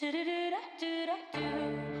Yeah,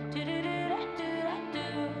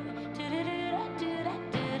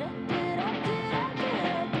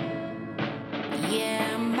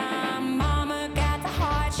 my mama got the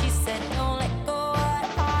heart. She said, don't let go of the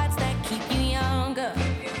parts that keep you younger.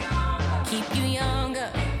 Keep you younger.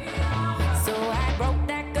 So I broke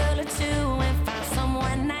that girl or two and found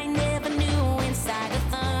someone I never knew inside the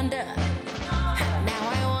thunder. Now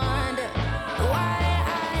I wonder why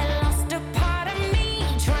I lost a part of me.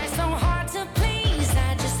 Tried so hard to please,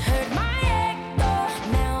 I just heard my echo.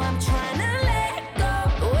 Now I'm trying to let go.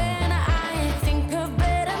 When I think of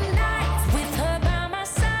better nights with her by my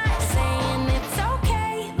side, saying it's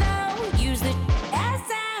okay though, use it as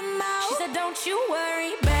ammo. She said, don't you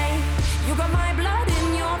worry, babe, you got my blood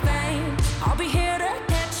in your veins. I'll be here to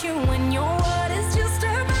catch you when your world is just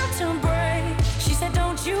about to break. She said,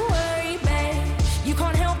 don't you worry, babe, you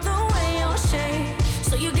can't help the way you're shaped.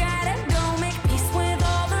 So you gotta go make peace with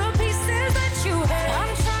all the pieces that you hate.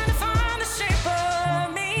 I'm trying to find the shape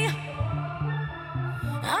of me.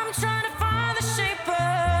 I'm trying to find the shape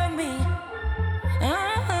of me.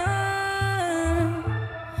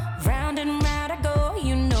 Round and round I go,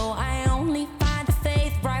 you know I only find the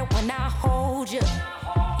faith right when I hold you.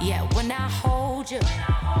 Yeah, when I hold you,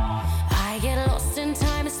 I get lost in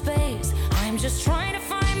time and space. I'm just trying to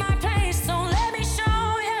find my place. So let me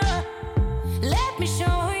show you. Let me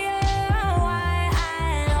show you why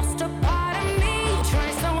I lost a part of me.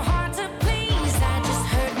 Trying so hard to please, I just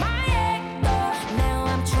heard my echo. Now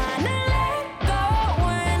I'm trying to let go.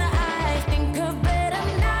 When I think of better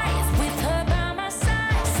nights with her by my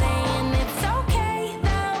side, saying it's okay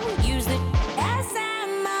though, use it as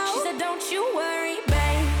ammo. She said, don't you worry,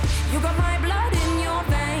 babe, you got my blood in your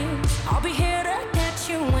veins. I'll be here to catch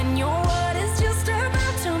you when your world is just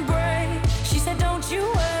about to break. She said, don't you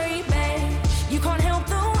worry, babe, you can't help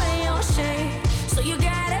the way you're shaped. So you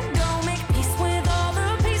gotta go make peace with all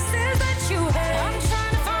the pieces that you hate. I'm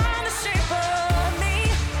trying to find the shape of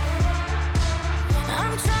me.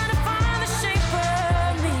 I'm trying to find the shape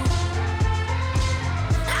of me.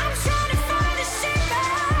 I'm trying to find the shape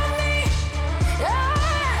of me.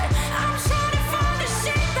 I'm trying to find the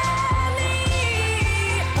shape of me.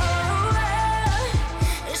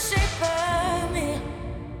 The shape of me.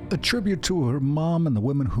 A tribute to her mom and the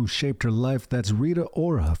women who shaped her life. That's Rita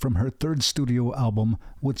Ora from her third studio album,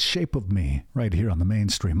 With Shape of Me, right here on the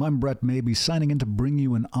Mainstream. I'm Brett Mabey, signing in to bring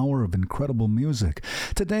you an hour of incredible music.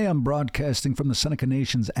 Today I'm broadcasting from the Seneca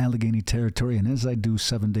Nation's Allegheny Territory, and as I do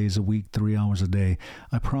 7 days a week, 3 hours a day,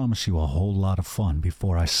 I promise you a whole lot of fun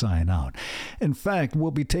before I sign out. In fact,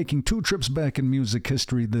 we'll be taking 2 trips back in music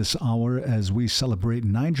history this hour as we celebrate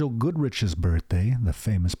Nigel Goodrich's birthday, the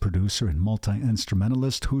famous producer and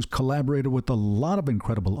multi-instrumentalist who's collaborated with a lot of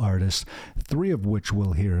incredible artists, 3 of which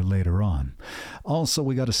we'll hear later on. Also,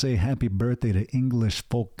 we got to say happy birthday to English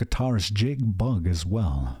folk guitarist Jake Bugg as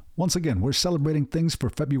well. Once again, we're celebrating things for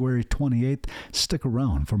February 28th. Stick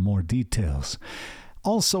around for more details.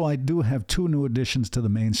 Also, I do have 2 new additions to the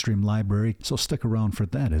Mainstream library, so stick around for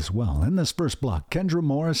that as well. In this first block, Kendra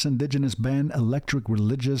Morris indigenous band Electric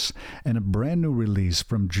Religious and a brand new release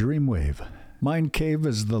from Dreamwave. Mindcave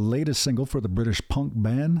is the latest single for the British punk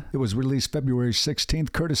band. It was released February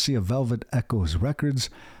 16th, courtesy of Velvet Echoes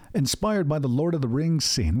Records. Inspired by the Lord of the Rings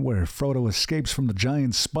scene where Frodo escapes from the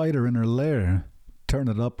giant spider in her lair. Turn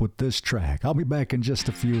it up with this track. I'll be back in just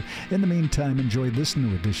a few. In the meantime, enjoy this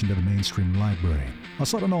new addition to the Mainstream library. I'll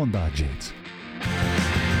sort of know on Jades.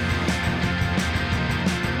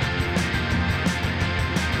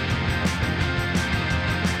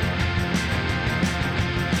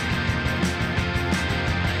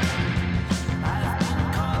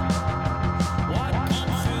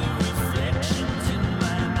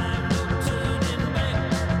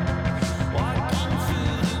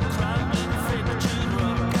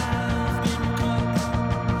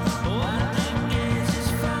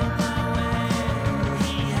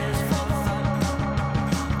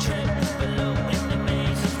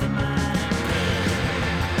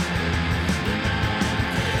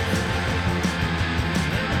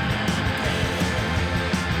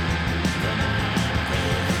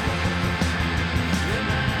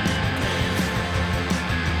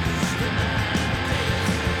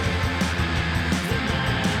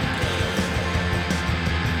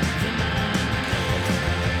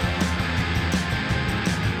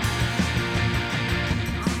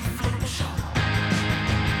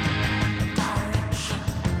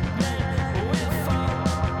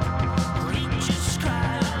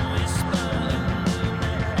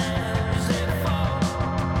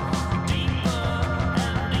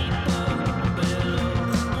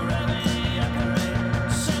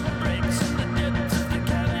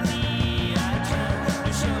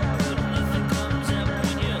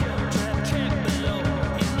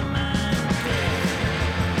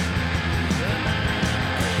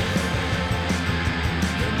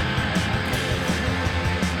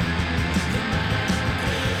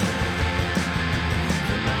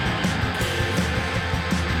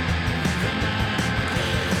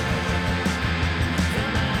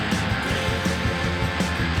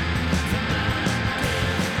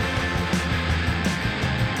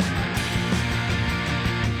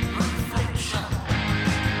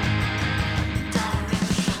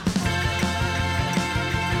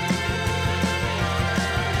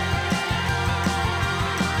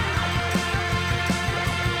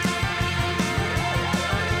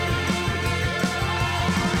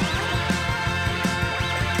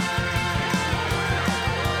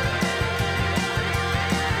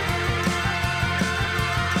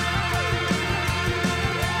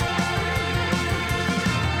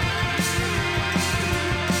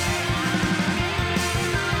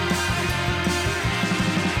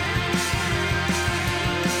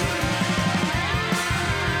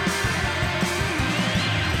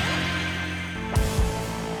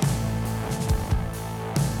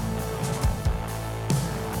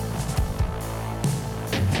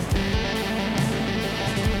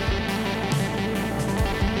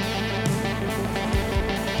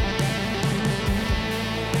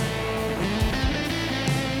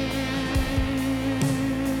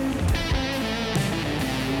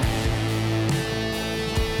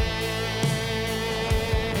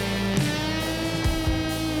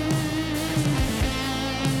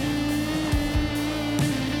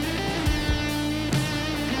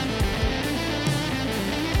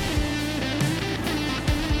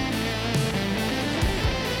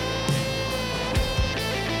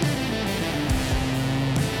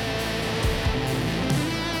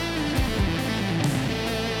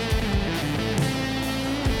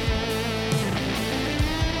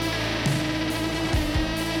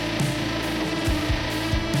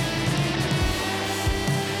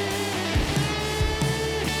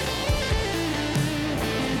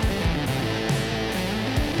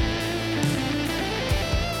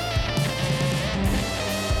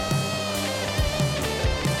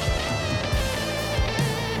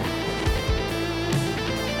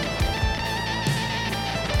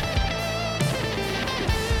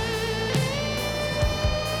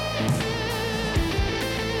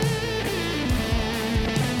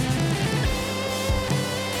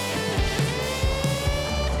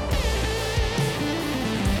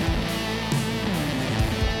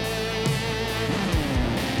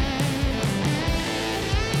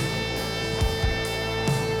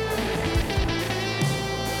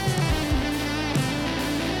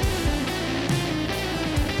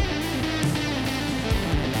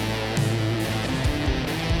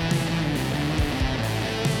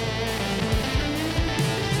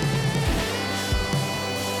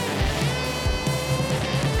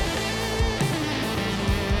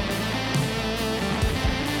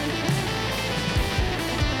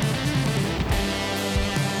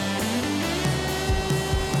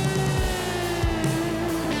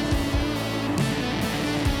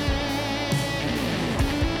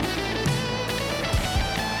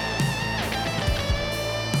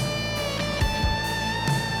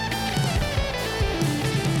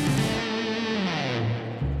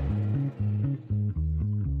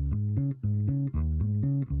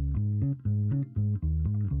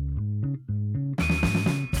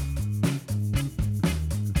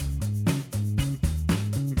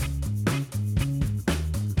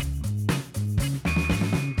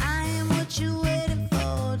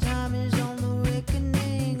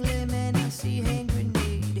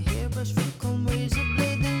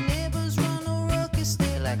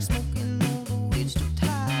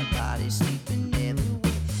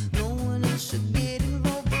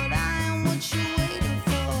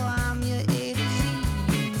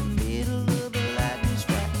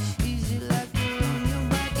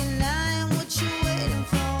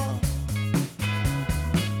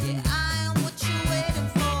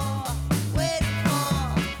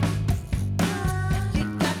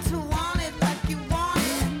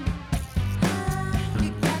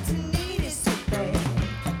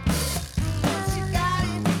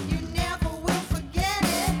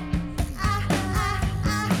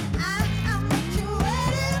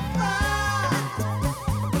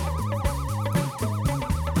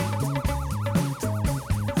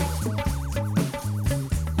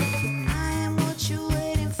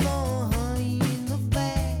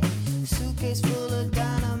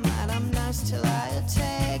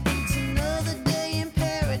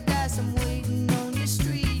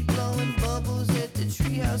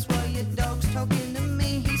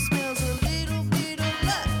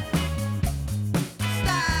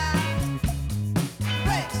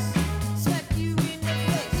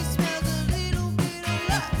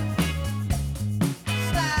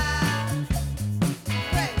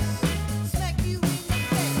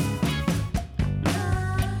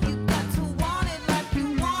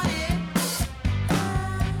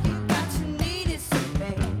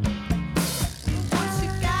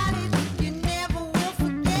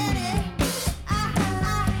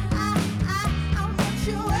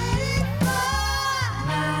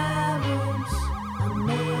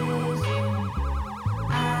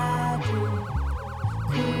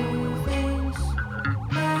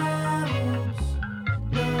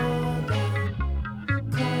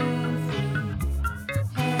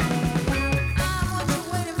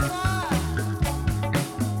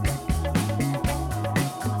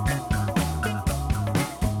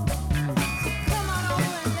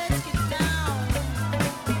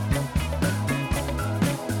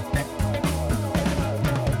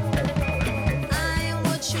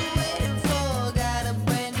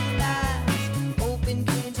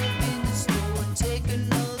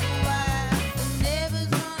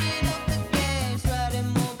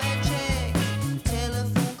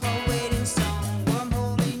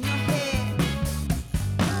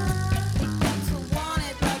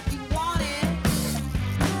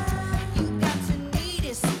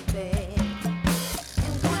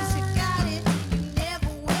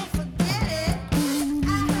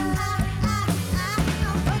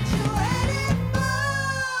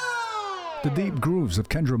 The deep grooves of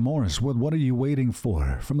Kendra Morris with What Are You Waiting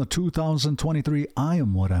For? From the 2023 I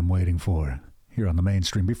Am What I'm Waiting For, here on the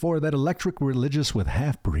mainstream. Before that, Electric Religious with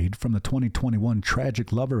Halfbreed from the 2021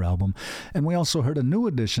 Tragic Lover album. And we also heard a new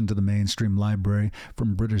addition to the mainstream library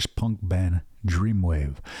from British punk band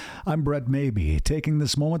Dreamwave. I'm Brett Maybe, taking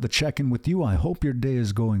this moment to check in with you. I hope your day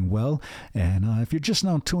is going well. And if you're just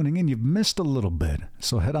now tuning in, you've missed a little bit.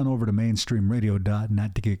 So head on over to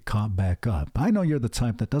mainstreamradio.net to get caught back up. I know you're the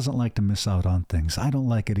type that doesn't like to miss out on things. I don't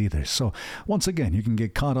like it either. So once again, you can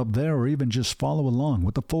get caught up there or even just follow along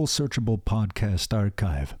with the full searchable podcast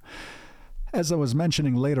archive. As I was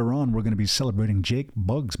mentioning later on, we're going to be celebrating Jake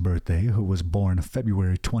Bugg's birthday, who was born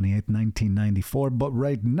February 28, 1994. But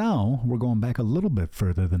right now, we're going back a little bit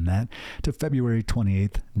further than that to February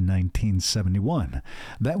 28, 1971.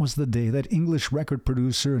 That was the day that English record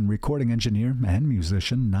producer and recording engineer and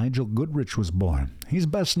musician Nigel Goodrich was born. He's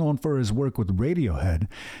best known for his work with Radiohead.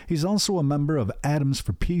 He's also a member of Atoms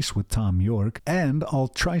for Peace with Tom York and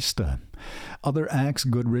Altrista. Other acts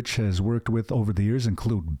Goodrich has worked with over the years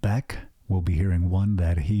include Beck. We'll be hearing one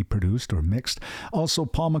that he produced or mixed. Also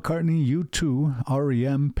Paul McCartney, U2,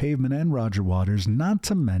 REM, Pavement, and Roger Waters, not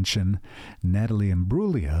to mention Natalie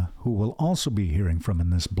Imbruglia, who we'll also be hearing from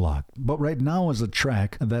in this block. But right now is a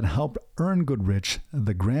track that helped earn Goodrich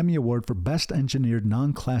the Grammy Award for Best Engineered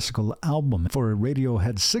Non-Classical Album for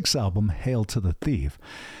Radiohead's sixth album, Hail to the Thief.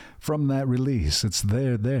 From that release, it's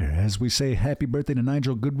There, as we say happy birthday to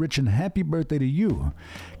Nigel Goodrich and happy birthday to you.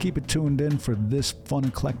 Keep it tuned in for this fun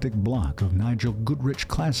eclectic block of Nigel Goodrich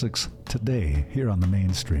classics today here on the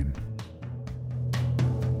mainstream.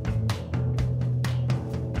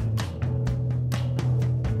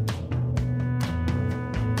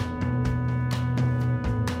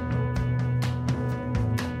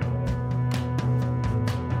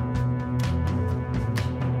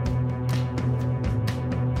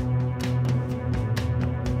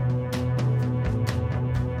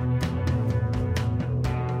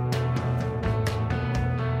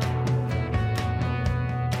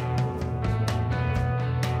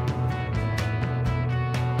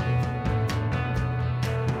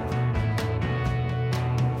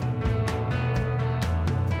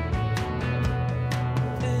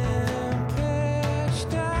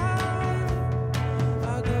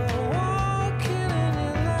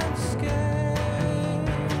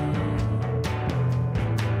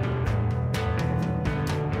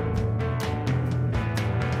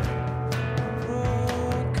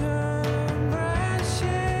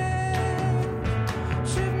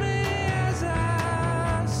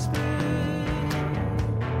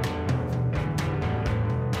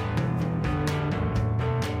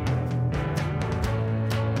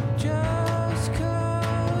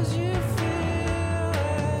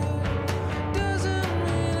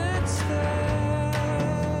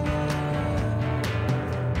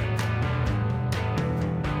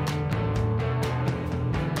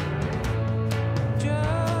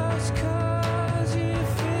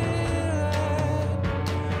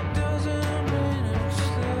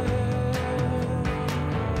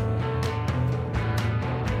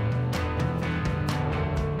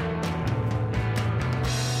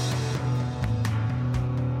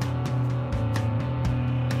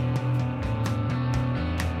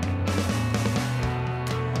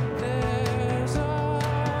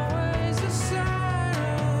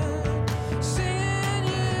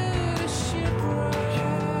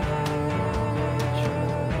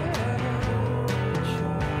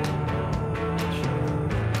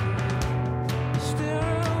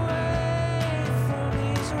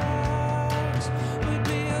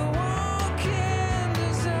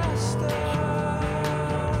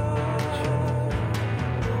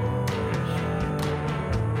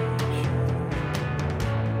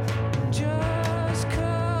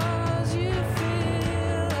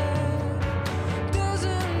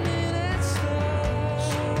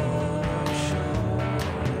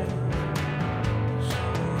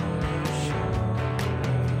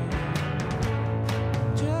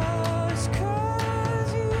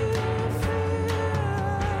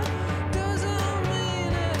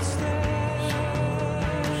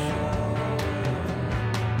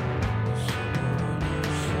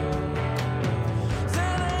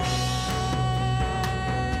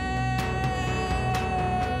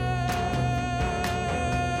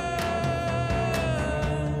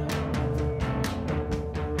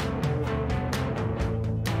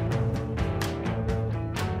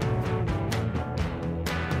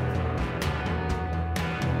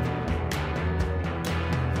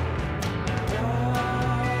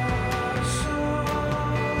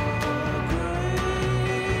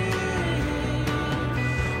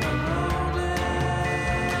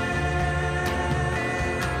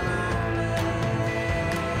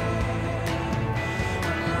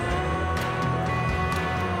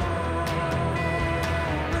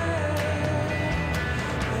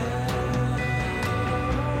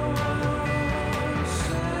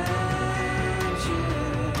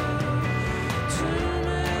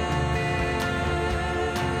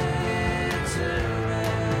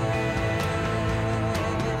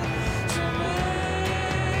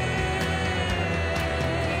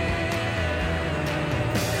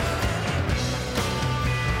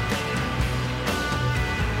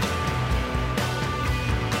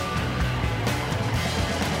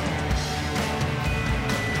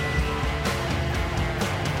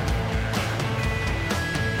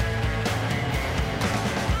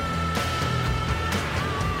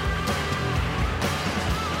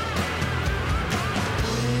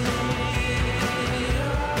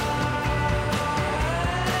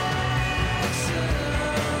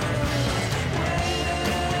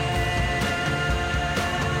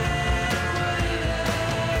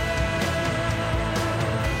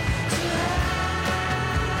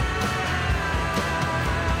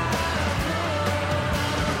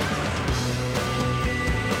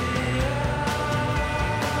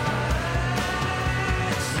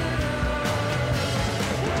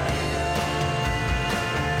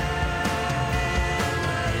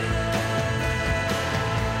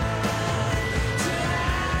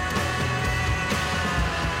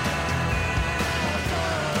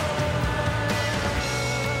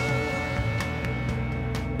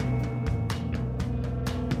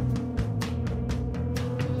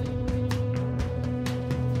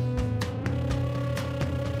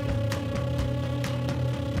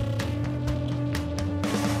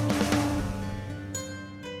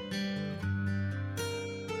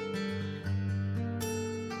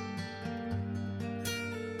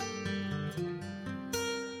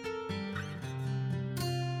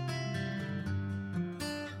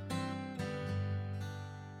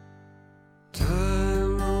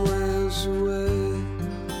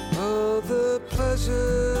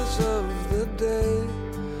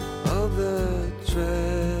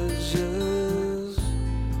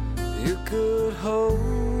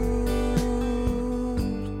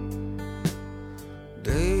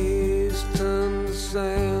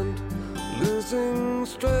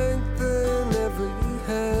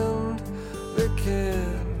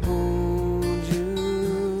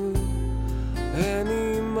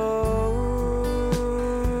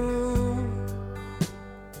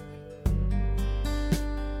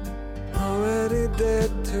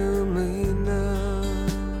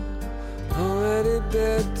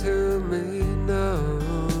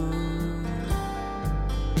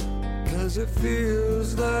 'Cause it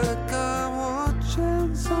feels like I'm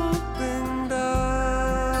watching something die.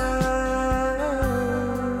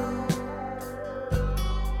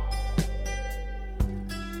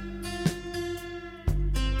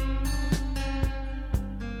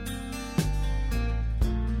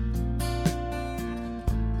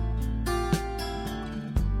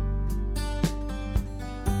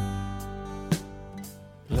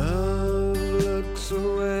 Love looks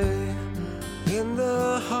away in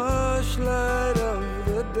the harsh light of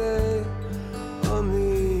the day, on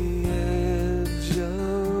the edge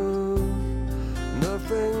of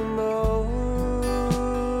nothing more.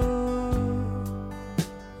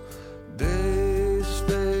 Days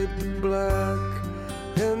fade to black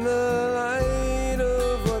in the light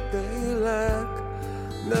of what they lack.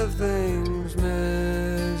 Nothing's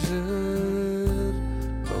measured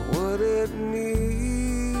by what it needs.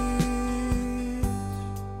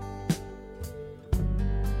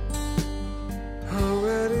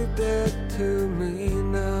 Already dead to me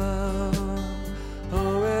now.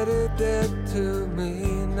 Already dead to me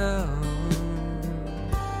now.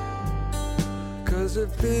 'Cause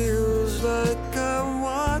it feels like I'm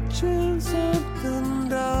watching something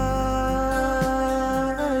die.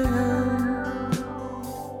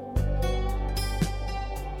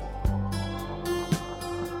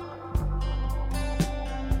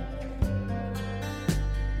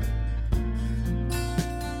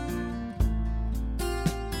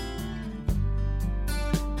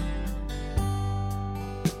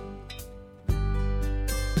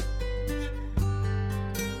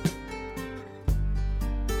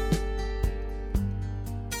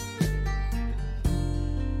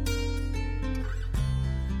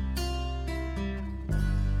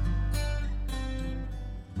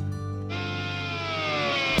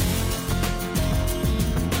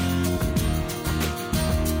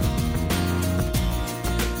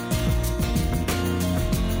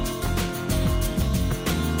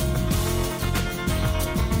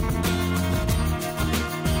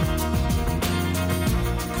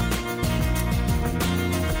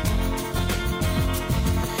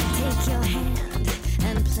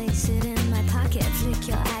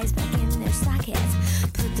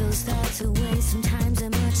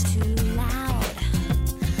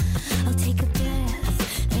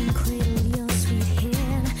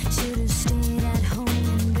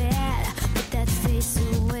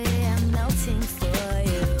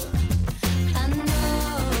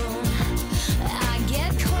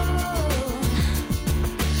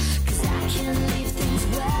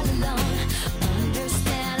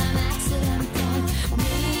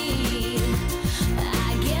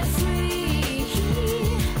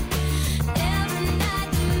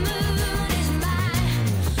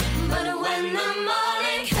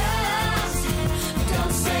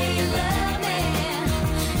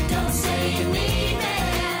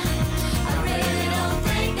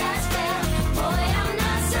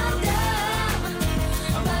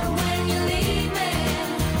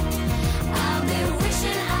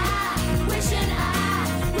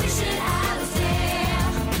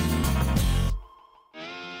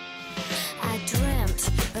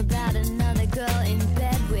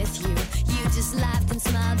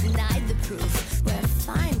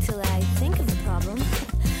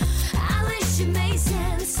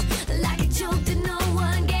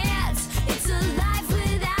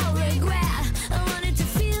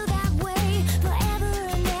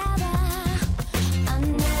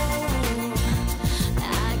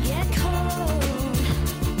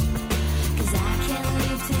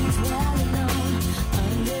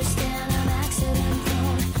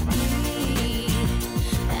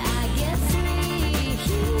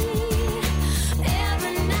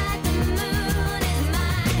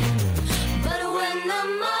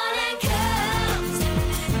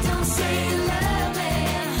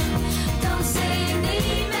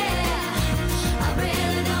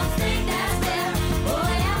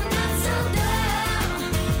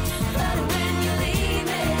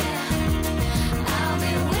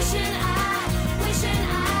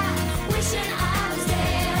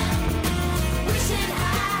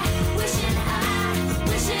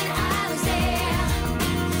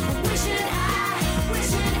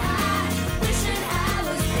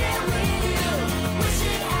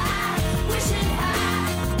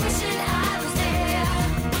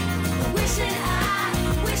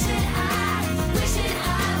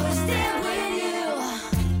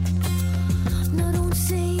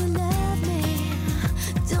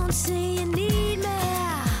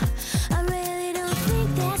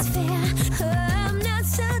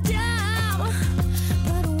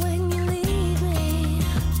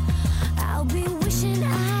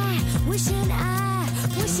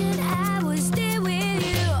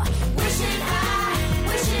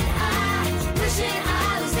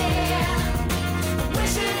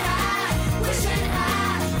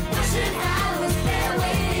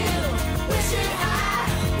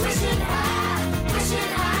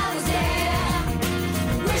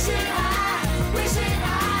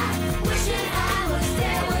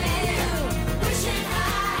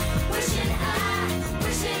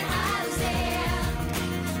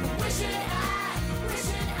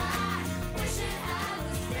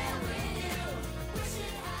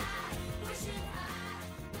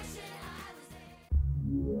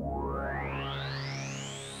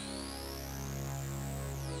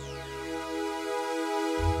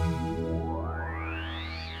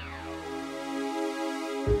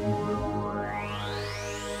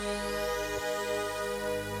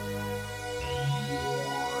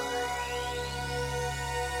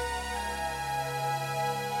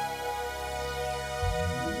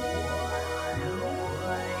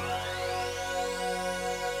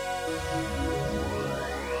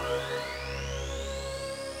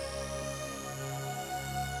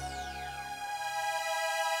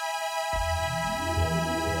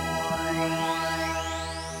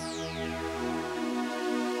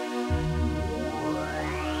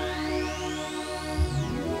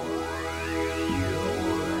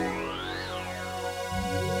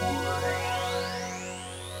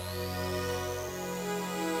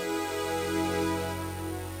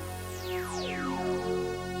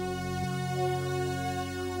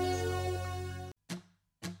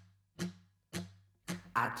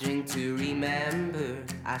 drink to remember,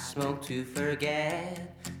 I smoke to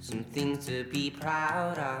forget. Some things to be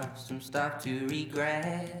proud of, some stuff to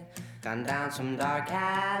regret. Gone down some dark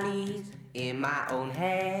alleys in my own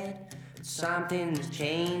head. But something's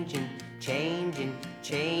changing, changing,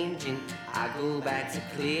 changing. I go back to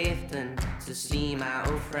Clifton to see my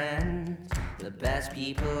old friends, the best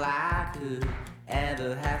people I could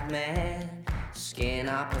ever have met. Skin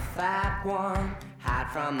up a fat one, hide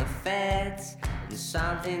from the feds. And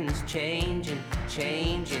something's changing,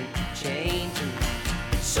 changing, changing.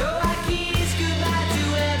 So I kiss goodbye to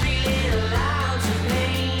every little ounce of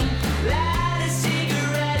pain. Light a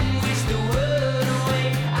cigarette and wish the world away.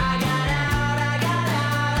 I got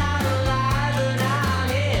out alive, and I'm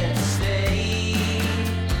here to stay.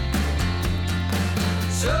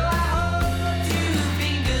 So I hold 2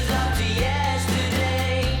 fingers up to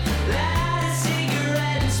yesterday. Light a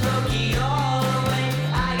cigarette and smoke it all away.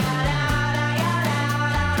 I got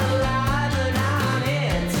out alive, and I'm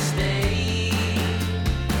here to stay.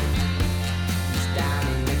 Down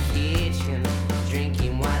in the kitchen,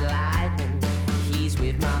 drinking white lightning. He's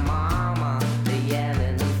with my mama, they're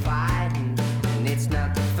yelling and fighting. And it's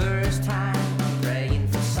not the first time I'm praying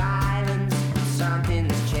for silence.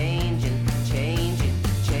 Something's changing, changing,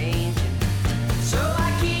 changing. So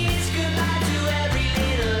I kiss goodbye to every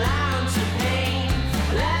little ounce of pain.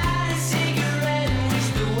 Light a cigarette and wish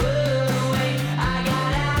the world away. I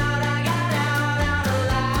got out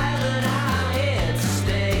alive, and I'm here to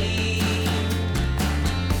stay.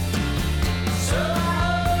 So I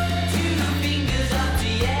hold 2 fingers up to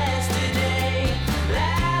yesterday.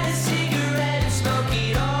 Light a cigarette and smoke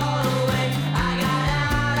it all away. I got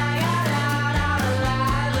out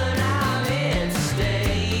alive, and I'm here to stay.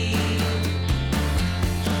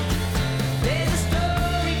 There's a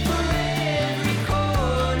story for every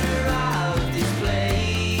corner of this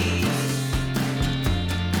place.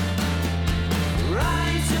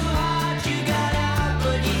 Rhyme so hard you got out,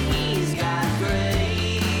 but your knees got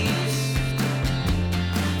grace.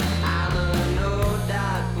 I'm a no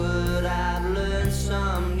doc, but I've learned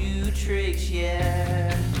some new tricks,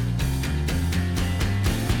 yeah.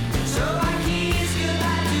 So I kiss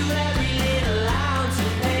goodbye to every little ounce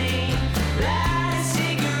of pain. Light a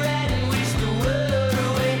cigarette and wish the world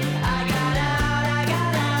away. I got out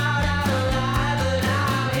alive, and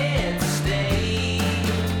I'm here to stay.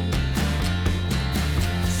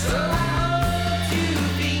 So I hold 2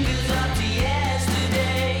 fingers up to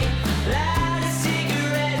yesterday. Light a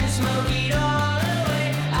cigarette and smoke it all away.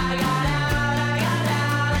 I got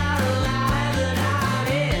out alive, and I'm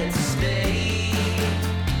here to stay.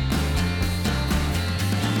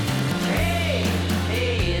 Hey,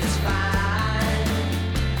 hey, it's fine.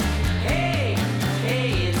 Hey, hey,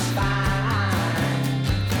 it's fine.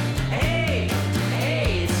 Hey,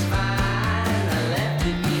 hey, it's fine. I left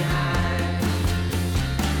it behind.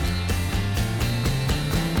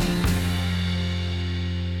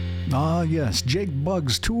 Ah, yes, Jake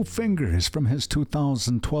Bugg's 2 Fingers from his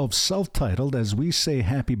 2012 self-titled As We Say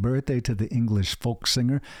Happy Birthday to the English folk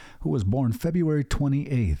singer who was born February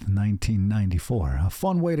 28th, 1994. A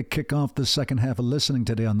fun way to kick off the second half of listening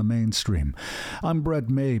today on the mainstream. I'm Brett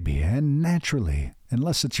Maybe, and naturally,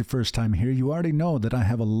 unless it's your first time here, you already know that I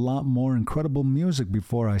have a lot more incredible music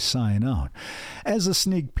before I sign out. As a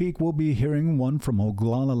sneak peek, we'll be hearing one from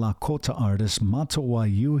Oglala Lakota artist Mato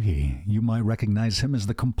Wayuhi. You might recognize him as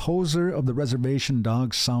the composer of the Reservation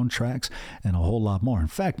Dogs soundtracks and a whole lot more. In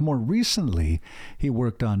fact, more recently, he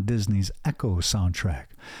worked on Disney's Echo soundtrack.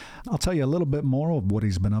 I'll tell you a little bit more of what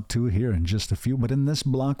he's been up to here in just a few, but in this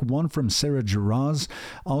block, one from Sarah Jarosz,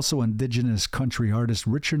 also indigenous country artist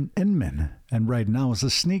Richard Inman, and right now is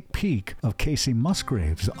a sneak peek of Kacey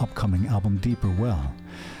Musgraves' upcoming album Deeper Well.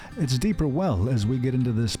 It's Deeper Well as we get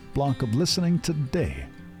into this block of listening today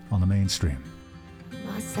on the mainstream.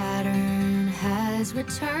 My Saturn has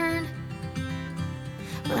returned.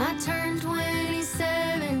 When I turned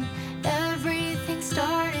 27, everything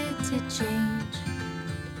started to change.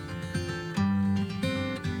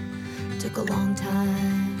 Took a long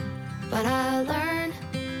time, but I learned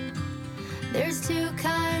there's 2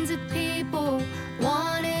 kinds of people.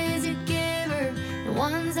 One is a giver, and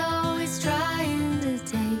one's always trying to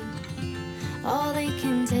take all they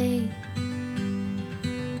can take.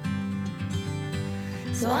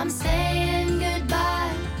 So I'm saying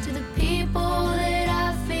goodbye to the people that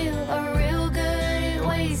I feel are real good at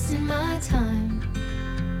wasting my time.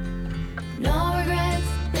 No regrets,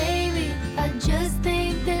 baby, I just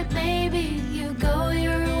think that maybe you go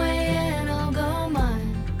your way and I'll go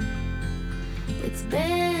mine. It's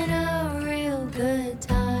been a real good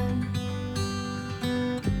time.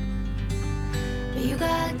 But you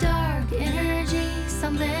got dark energy,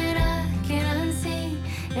 something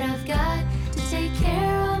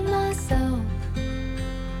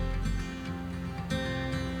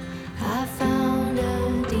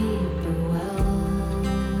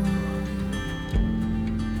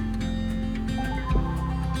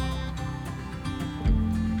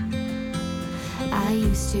I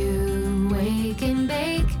used to wake and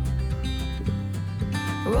bake,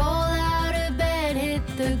 roll out of bed, hit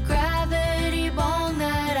the gravity bong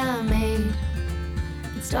that I made,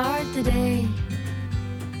 and start the day.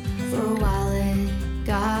 For a while it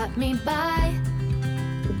got me by.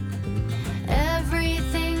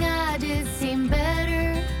 Everything I did seemed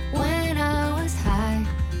better when I was high.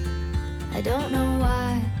 I don't know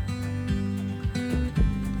why.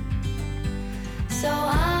 So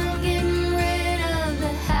I'm getting rid of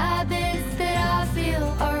the habits that I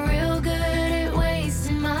feel are real good at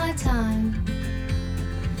wasting my time.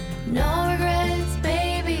 No regrets,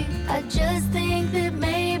 baby. I just think that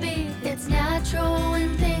maybe it's natural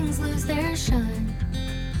when things lose their shine,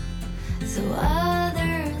 so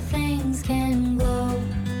other things can glow.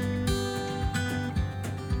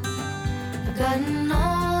 I've gotten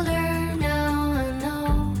older now, I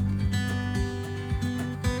know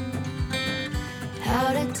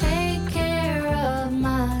how to take care of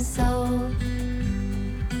myself.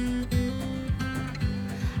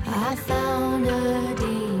 I found a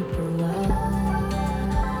deeper well.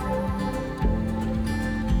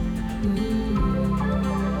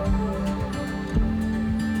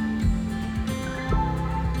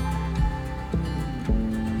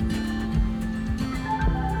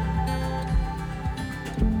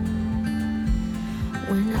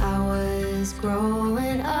 When I was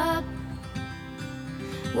growing up,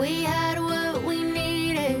 we had what we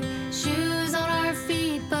needed, shoes on our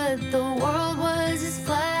feet, but the world was as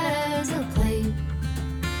flat as a plate,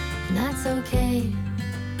 and that's okay.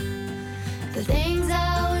 The things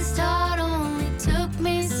I was taught only took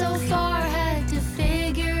me so far, had to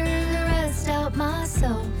figure the rest out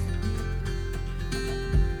myself.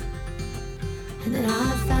 And then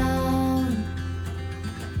I found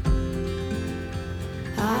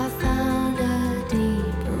a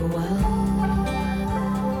deeper well.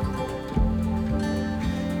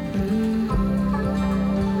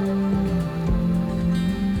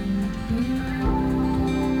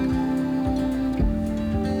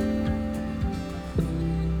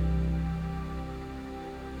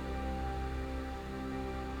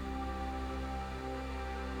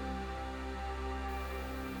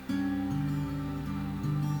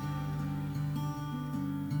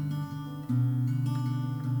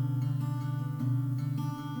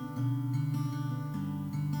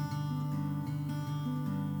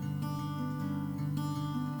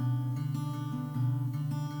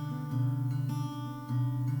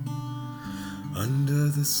 Under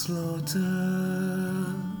the slaughter,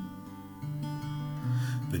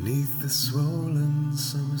 beneath the swollen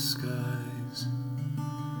summer skies,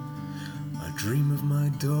 I dream of my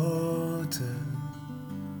daughter.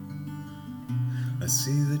 I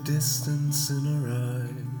see the distance in her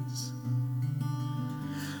eyes.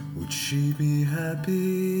 Would she be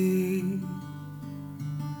happy?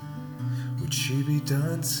 Would she be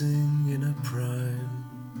dancing in her prime?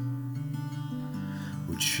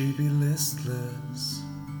 Would she be listless?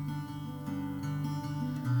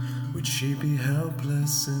 Would she be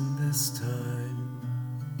helpless in this time?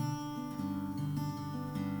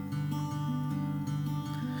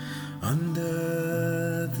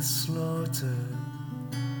 Under the slaughter,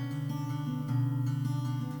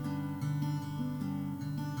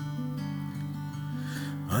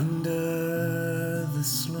 under the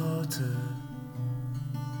slaughter,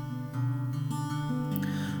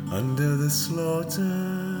 under the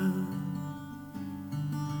slaughter,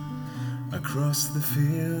 across the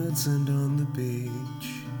fields and on the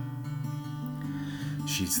beach.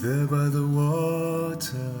 She's there by the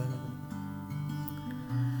water,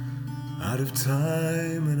 out of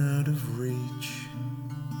time and out of reach.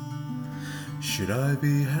 Should I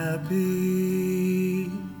be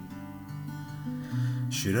happy?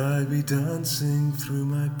 Should I be dancing through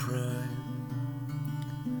my prime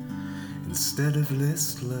instead of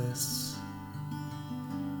listless,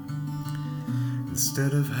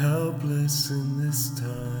 instead of helpless in this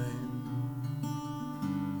time?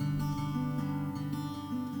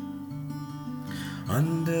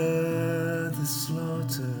 Under the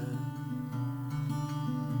slaughter,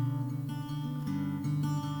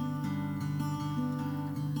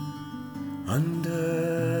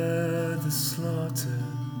 under the slaughter.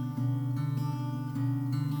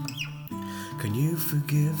 Can you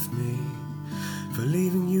forgive me for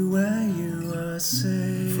leaving you where you are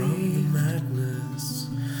safe? From the madness,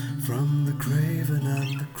 from the craven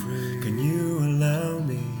and the crave. Can you allow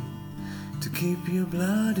me to keep your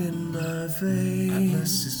blood in my veins?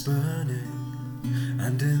 Atlas is burning,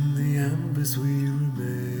 and in the embers we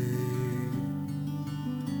remain.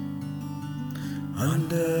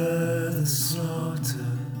 Under the slaughter,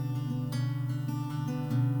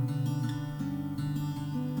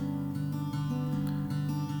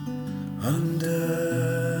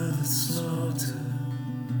 under the slaughter.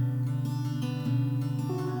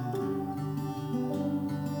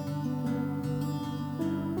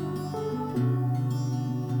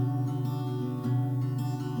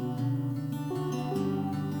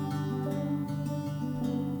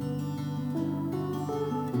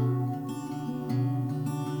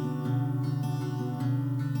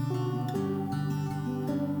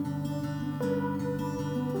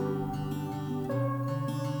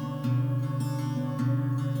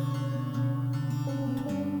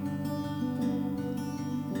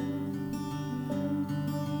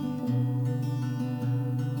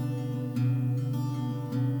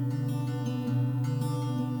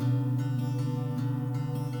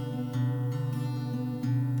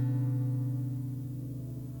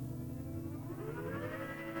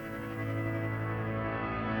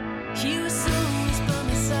 He was always by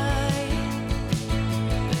my side,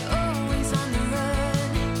 but always on the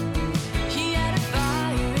run. He had a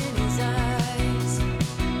fire in his eyes,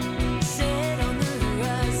 set on the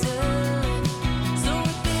horizon. So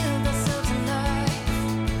we built ourselves a life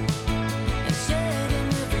and shared in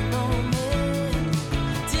every moment,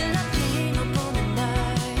 till I came upon the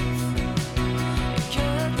knife and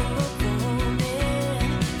cut the rope for holding.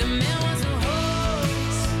 The man was a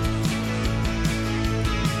horse,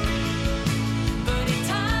 but he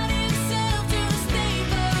tied himself to the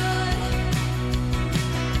stable.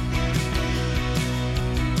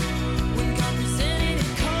 When God presented a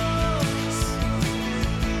cause,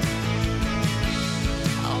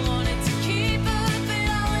 I wanted to keep up, but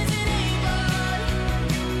I wasn't able.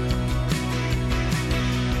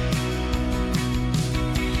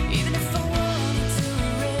 Even if I wanted to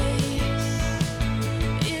erase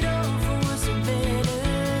it all for worse or better,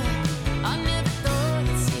 I never thought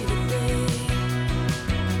I'd see the day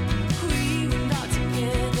we were not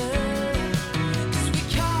together. 'Cause we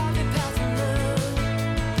carved a path of love,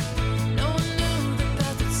 no one knew the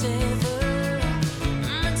path would sever.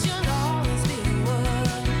 But you'll always be the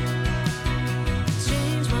one,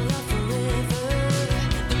 change my life forever.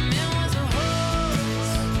 The man was a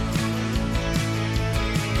horse,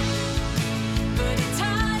 but he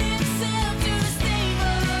tied himself to the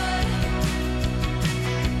stable.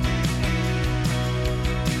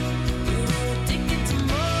 We were addicted to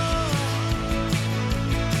more,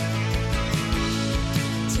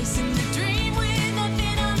 chasing the dream with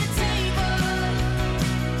nothing on the table.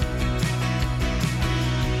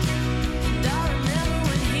 And I remember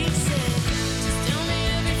when he said, just tell me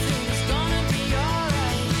everything is gonna be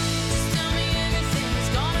alright. Just tell me everything is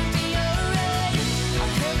gonna be alright. I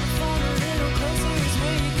held the phone a little closer as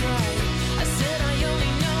we cried. I said I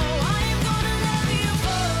only know I am gonna love you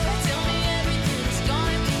for. Tell me everything is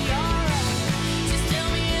gonna be alright. Just tell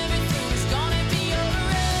me everything is gonna be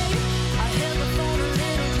alright. I held the phone a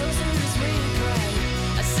little closer as we cried.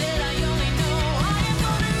 I said I only know I am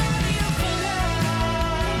gonna love you for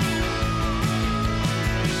life.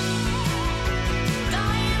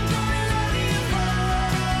 I am gonna love you for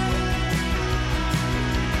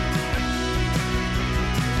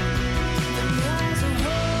the man's a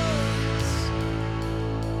horse,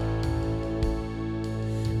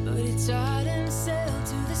 but he tied himself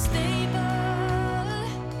to the stable.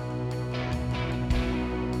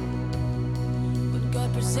 But God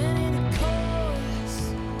presented a cause.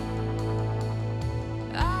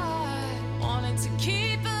 I wanted to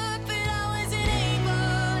keep up, but I wasn't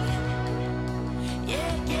able.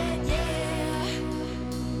 Yeah, yeah, yeah.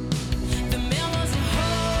 The man was a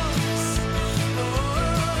horse,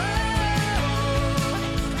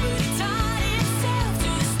 but he tied himself to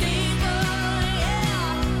the stable.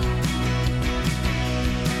 Yeah,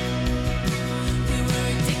 we were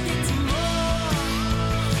addicted to more.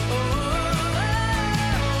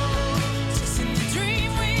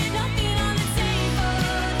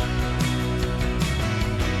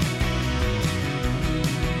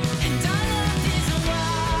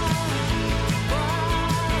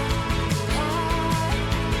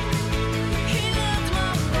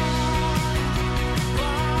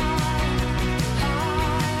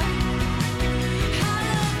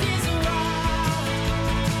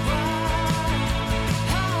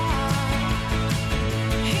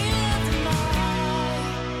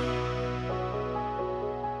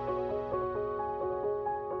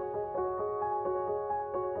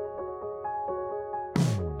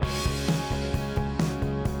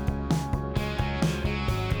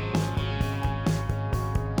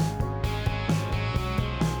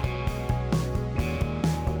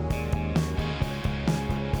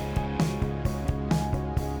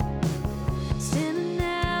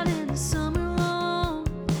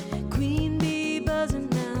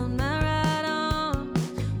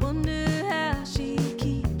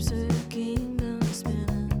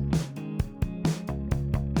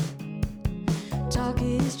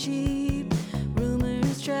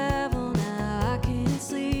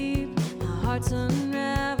 heart's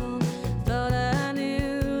unraveled. Thought I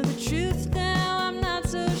knew the truth, now I'm not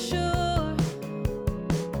so sure.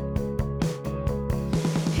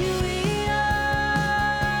 Here we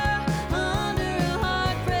are, under a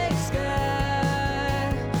heartbreak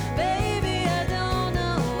sky. Baby, I don't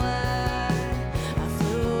know why I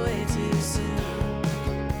flew away too soon.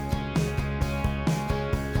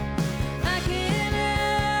 I can't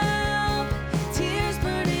help tears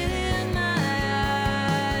burning in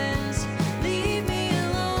my eyes. Leave me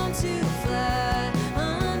alone to fly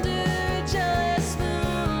under a jealous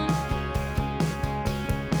moon.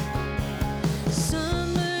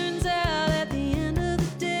 Sun burns out at the end of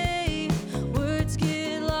the day. Words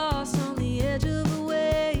get lost on the edge of a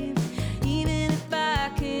wave. Even if I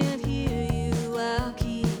can't hear you, I'll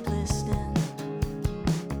keep listening.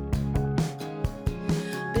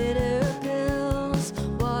 Bitter pills,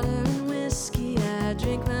 water and whiskey, I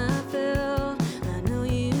drink my fill. I know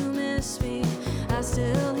you miss me, I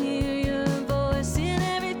still hear your voice in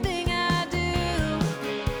everything I do.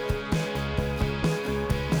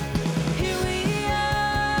 Here we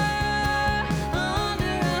are, under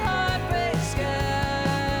a heartbreak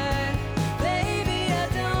sky. Baby, I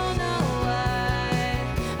don't know why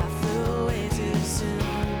I flew away too soon.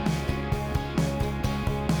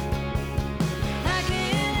 I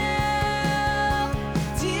can't help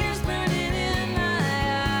tears burning in my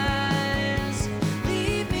eyes.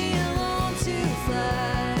 Leave me alone to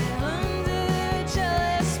fly under a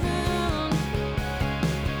jealous moon.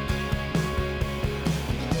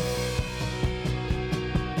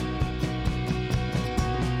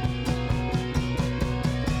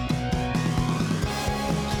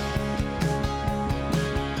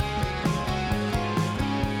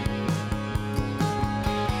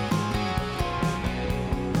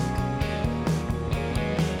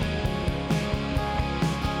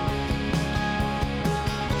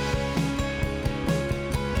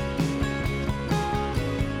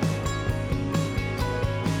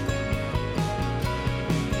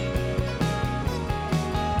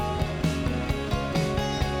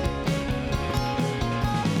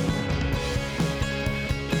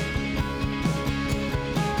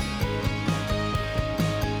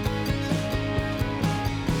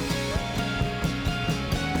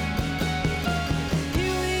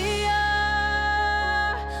 Here we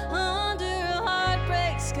are, under a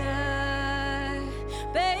heartbreak sky.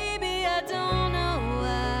 Baby, I don't know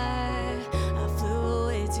why I flew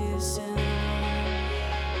away too soon.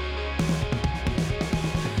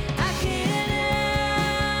 I can't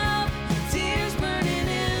help tears burning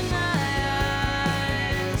in my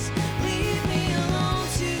eyes. Leave me alone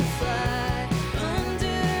to fly under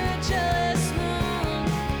a jealous moon.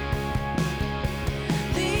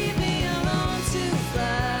 Leave me alone to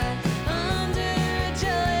fly under a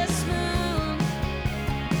jealous moon.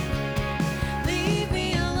 Leave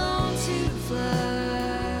me alone to fly.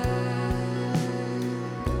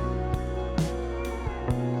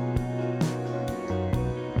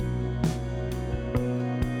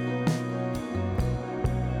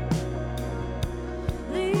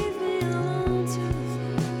 Leave me alone to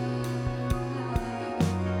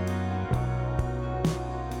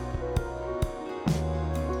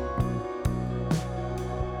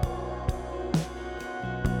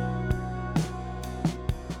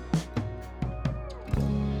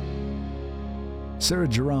Sarah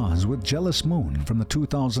Jarosz with Jealous Moon from the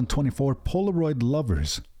 2024 Polaroid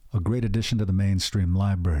Lovers, a great addition to the mainstream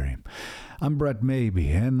library. I'm Brett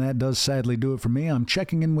Maybe, and that does sadly do it for me. I'm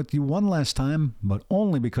checking in with you one last time, but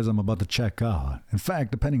only because I'm about to check out. In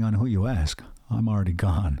fact, depending on who you ask, I'm already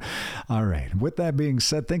gone. All right. With that being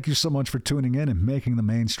said, thank you so much for tuning in and making the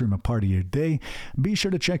mainstream a part of your day. Be sure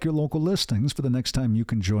to check your local listings for the next time you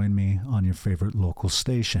can join me on your favorite local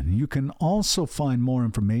station. You can also find more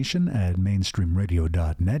information at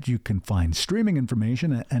mainstreamradio.net. You can find streaming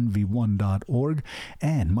information at nv1.org.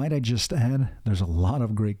 And might I just add, there's a lot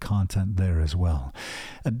of great content there as well.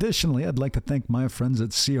 Additionally, I'd like to thank my friends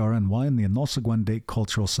at CRNY and the Enosaguandate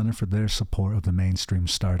Cultural Center for their support of the mainstream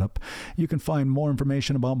startup. You can find more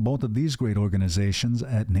information about both of these great organizations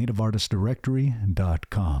at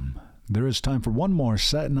nativeartistdirectory.com. There is time for one more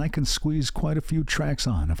set, and I can squeeze quite a few tracks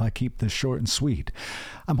on if I keep this short and sweet.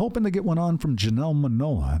 I'm hoping to get one on from Janel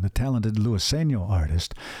Munoa, the talented Luiseno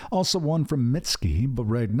artist. Also one from Mitski, but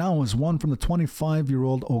right now is one from the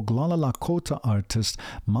 25-year-old Oglala Lakota artist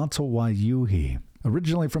Mato Wayuhi.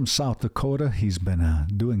 Originally from South Dakota, he's been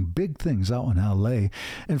doing big things out in LA.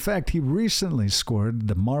 In fact, he recently scored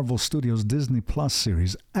the Marvel Studios Disney Plus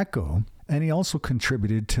series Echo, and he also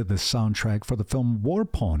contributed to the soundtrack for the film War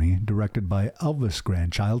Pony, directed by Elvis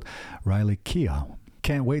grandchild Riley Keough.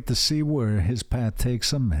 Can't wait to see where his path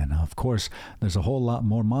takes him, and of course, there's a whole lot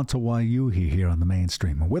more Mato Wayuhi here on the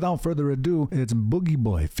mainstream. Without further ado, it's Boogie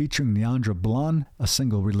Boy featuring Niandra Blonde, a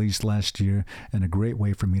single released last year, and a great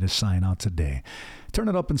way for me to sign out today. Turn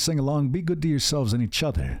it up and sing along, be good to yourselves and each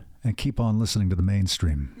other, and keep on listening to the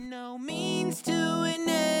mainstream. No means to an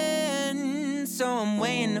end, so I'm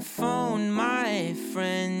waiting to phone my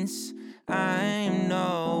friends. I'm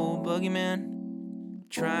no boogeyman,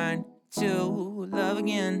 trying to love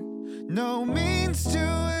again. No means to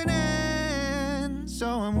an end, so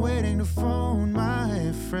I'm waiting to phone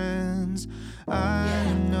my friends.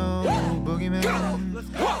 I'm no boogeyman,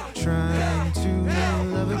 trying to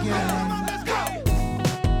love again.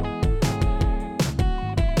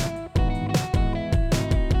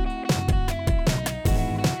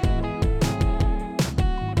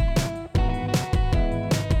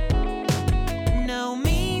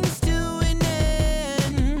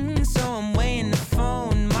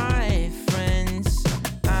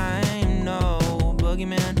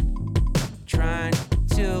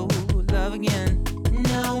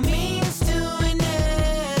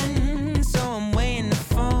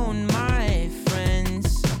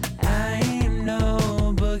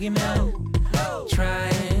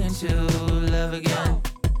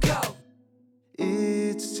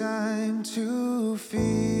 Time to feel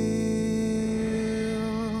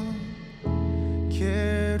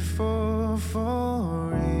cared for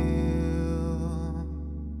real.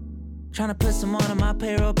 Tryna put some on my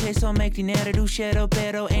payroll, peso, make dinero, do shadow,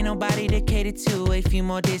 pero ain't nobody to cater to. Wait a few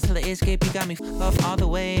more days till the escape, you got me off all the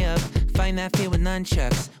way up. Fighting that fear with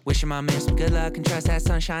nunchucks. Wishing my man some good luck and trust that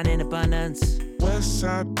sunshine in abundance. West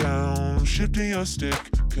side down, shifting your stick,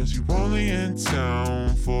 cause you only in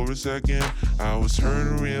town for a second. I was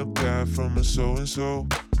hurting real bad from a so-and-so.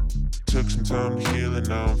 Took some time to heal and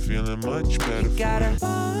now I'm feeling much better. You gotta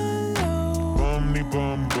follow. Bum me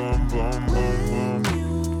bum bum bum bum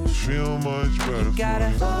bum. Feel much better. You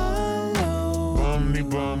gotta follow. Bum me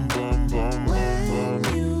bum bum bum bum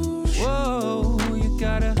bum. Whoa, you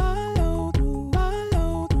gotta follow.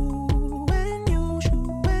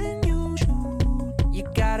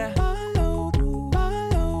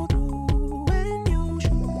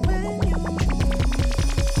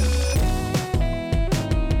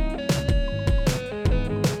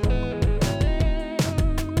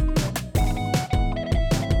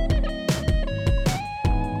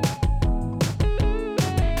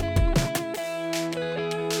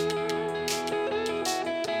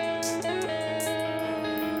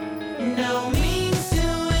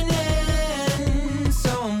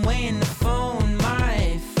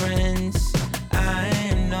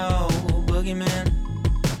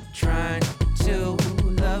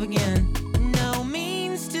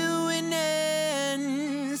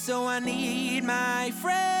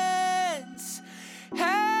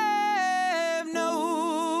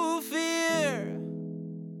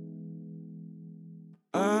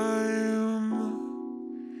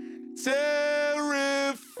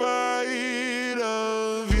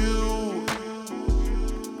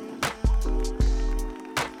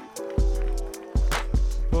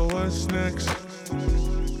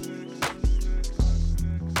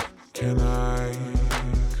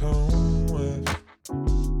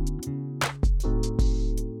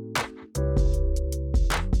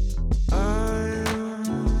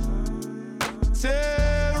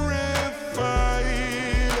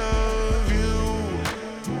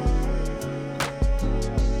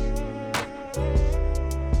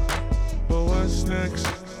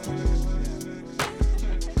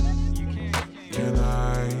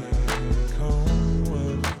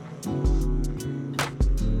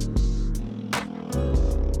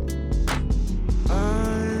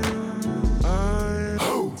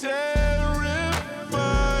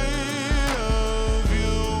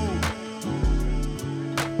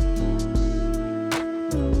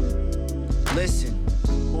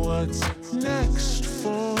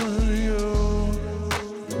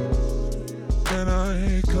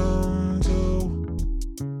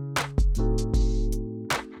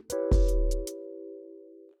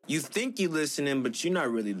 You think you listening, but you're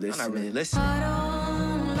not really listening. I'm not really listening. I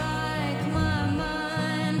don't like my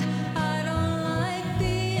mind. I don't like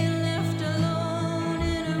being left alone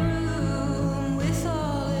in a room with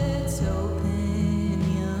all its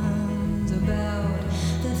opinions about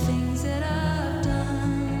the things that I've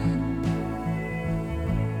done.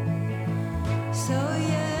 So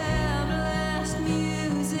yeah, I blast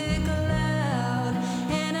music loud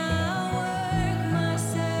and I work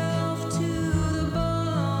myself to the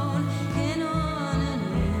bone and on and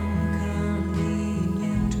in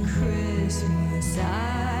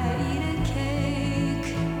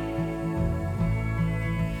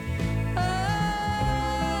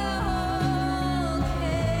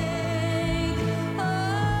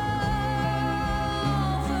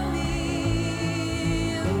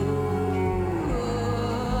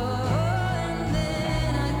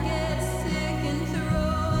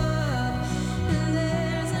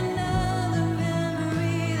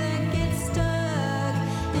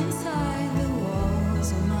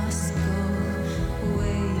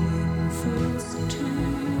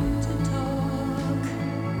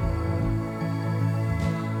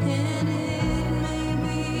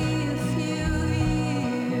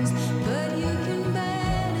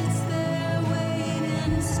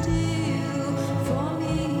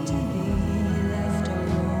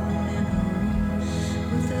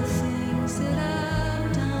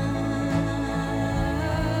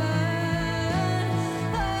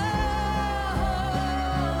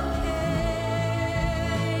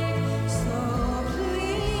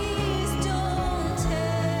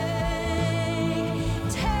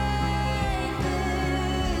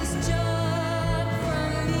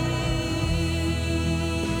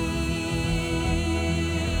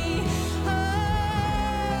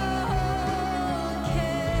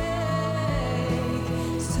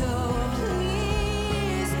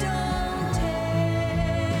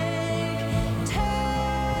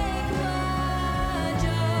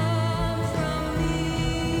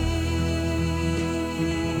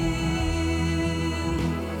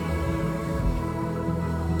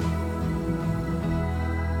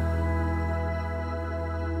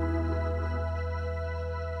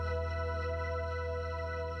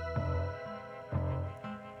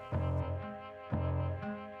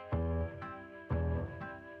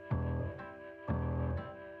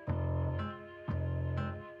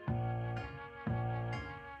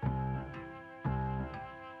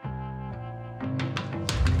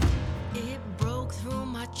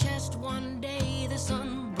chest one day. The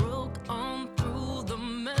sun broke on through the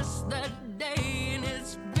mess that day, and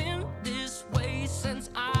it's been this way since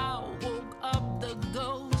I woke up the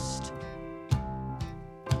ghost.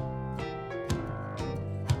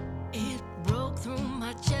 It broke through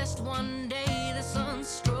my chest one day. The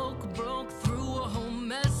sunstroke broke through a whole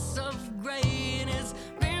mess of gray, and it's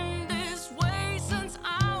been this way since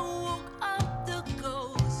I woke up the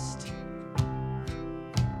ghost.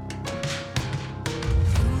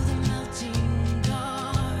 Through the melting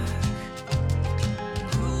dark,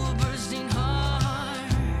 through a bursting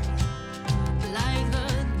heart, like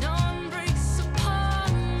the dawn breaks upon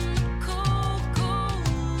the cold,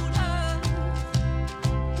 cold earth.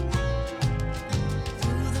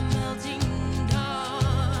 Through the melting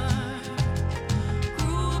dark,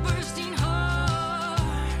 through a bursting heart,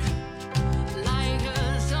 like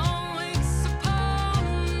a song wakes upon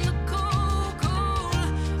the cold, cold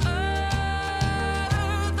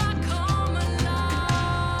earth. I come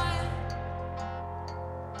alive.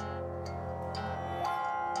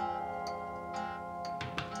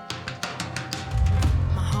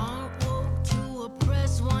 My heart woke to a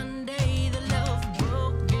press one day. The love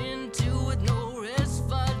broke into with no rest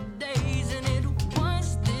for days, and it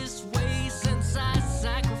was this way since I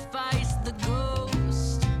sacrificed the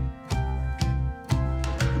ghost.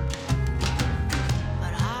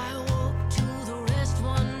 But I woke to the rest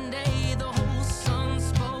one day. The whole sun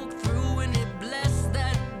spoke through, and it blessed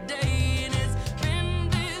that day, and it's been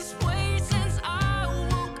this way since I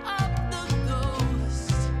woke up the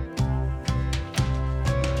ghost.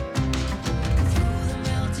 Through the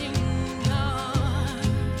melting dark,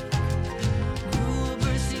 through a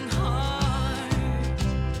bursting heart,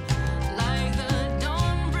 like the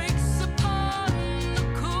dawn breaks upon the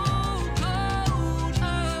cold, cold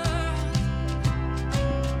earth.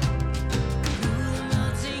 Through the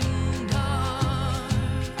melting dark,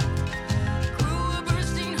 through a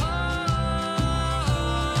bursting heart,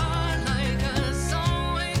 like a song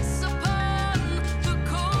wakes upon the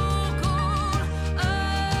cold, cold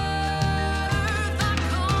earth. I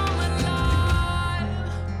come alive.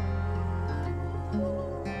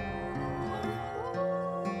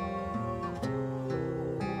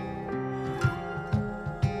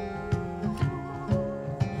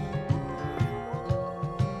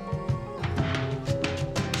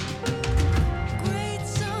 Great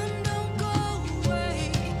sun, don't go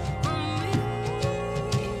away from me.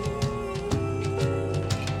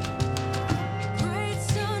 Great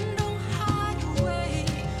sun, don't hide away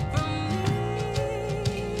from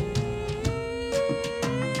me.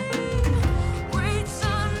 Great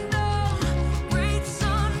sun, don't. Great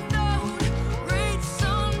sun, don't. Great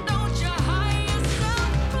sun, don't you hide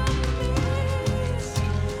yourself from me.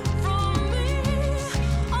 From me,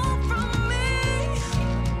 oh, from me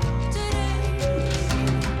today.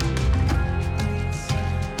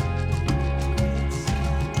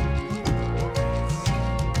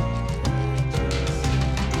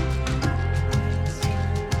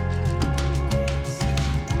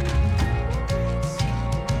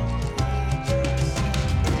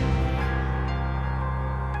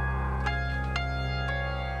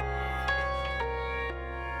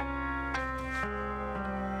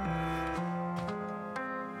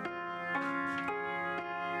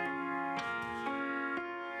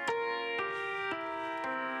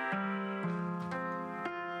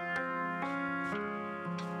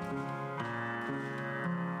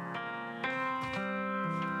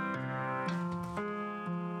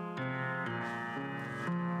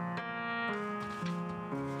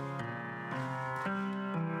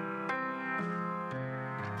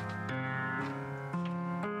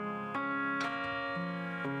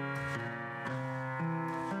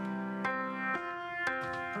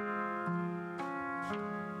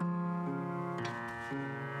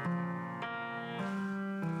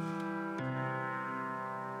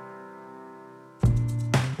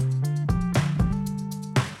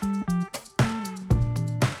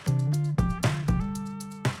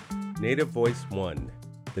 Native Voice One,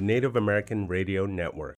 the Native American Radio Network.